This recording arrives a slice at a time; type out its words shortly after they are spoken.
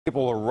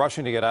People were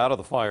rushing to get out of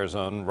the fire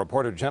zone.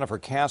 Reporter Jennifer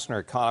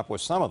Kastner caught up with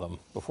some of them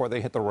before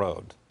they hit the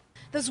road.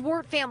 The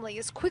Zwart family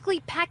is quickly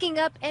packing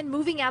up and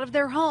moving out of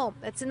their home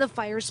that's in the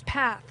fire's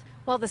path,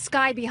 while the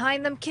sky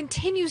behind them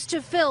continues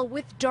to fill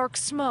with dark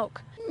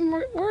smoke.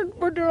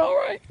 We're doing all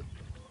right.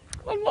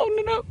 I'm loading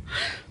it up.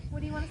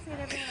 What do you want to say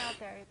to everyone out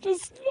there?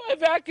 Just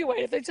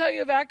evacuate. If they tell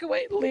you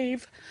evacuate,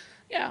 leave.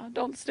 Yeah,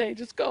 don't stay,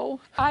 just go.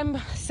 I'm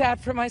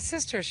sad for my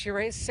sister. She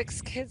raised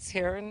 6 kids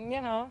here,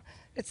 and,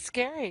 it's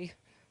scary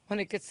when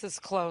it gets this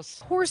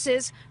close.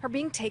 Horses are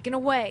being taken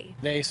away.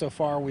 Today, so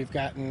far, we've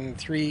gotten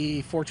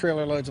 4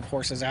 trailer loads of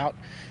horses out.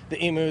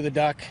 The emu, the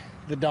duck,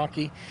 the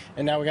donkey,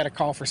 and now we got a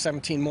call for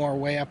 17 more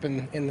way up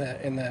in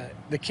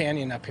the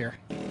canyon up here.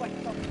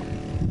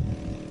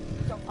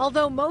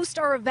 Although most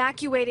are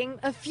evacuating,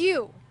 a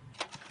few,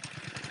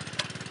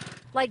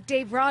 like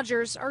Dave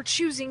Rogers, are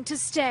choosing to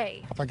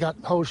stay. If I got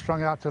hose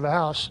strung out to the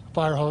house,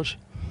 fire hose,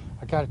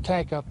 I got a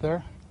tank up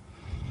there,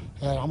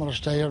 and I'm going to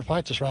stay here to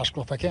fight this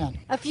rascal if I can.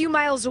 A few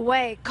miles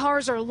away,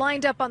 cars are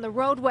lined up on the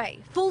roadway,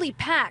 fully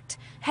packed,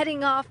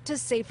 heading off to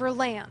safer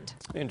land.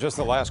 In just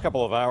the last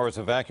couple of hours,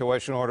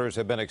 evacuation orders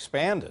have been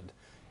expanded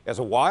as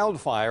a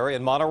wildfire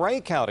in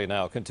Monterey County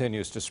now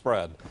continues to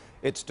spread.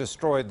 It's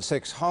destroyed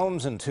 6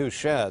 homes and 2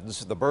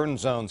 sheds. The burn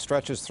zone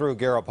stretches through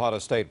Garapata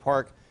State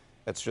Park.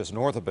 That's just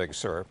north of Big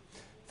Sur.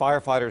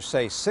 Firefighters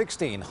say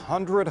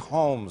 1,600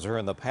 homes are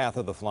in the path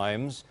of the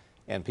flames,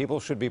 and people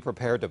should be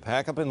prepared to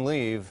pack up and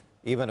leave,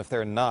 even if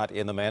they're not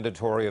in the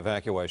mandatory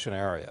evacuation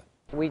area.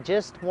 We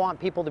just want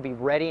people to be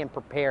ready and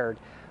prepared.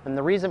 And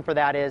the reason for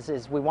that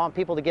is we want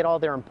people to get all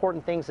their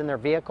important things in their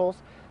vehicles,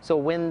 so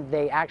when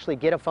they actually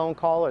get a phone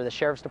call or the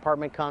sheriff's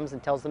department comes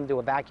and tells them to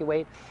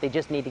evacuate, they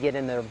just need to get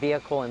in their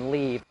vehicle and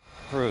leave.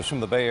 Crews from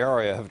the Bay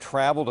Area have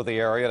traveled to the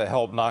area to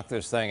help knock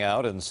this thing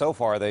out, and so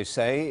far they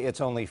say it's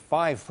only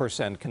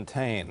 5%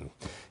 contained.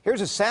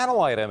 Here's a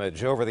satellite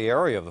image over the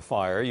area of the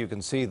fire. You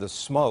can see the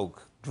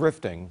smoke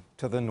drifting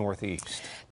to the northeast.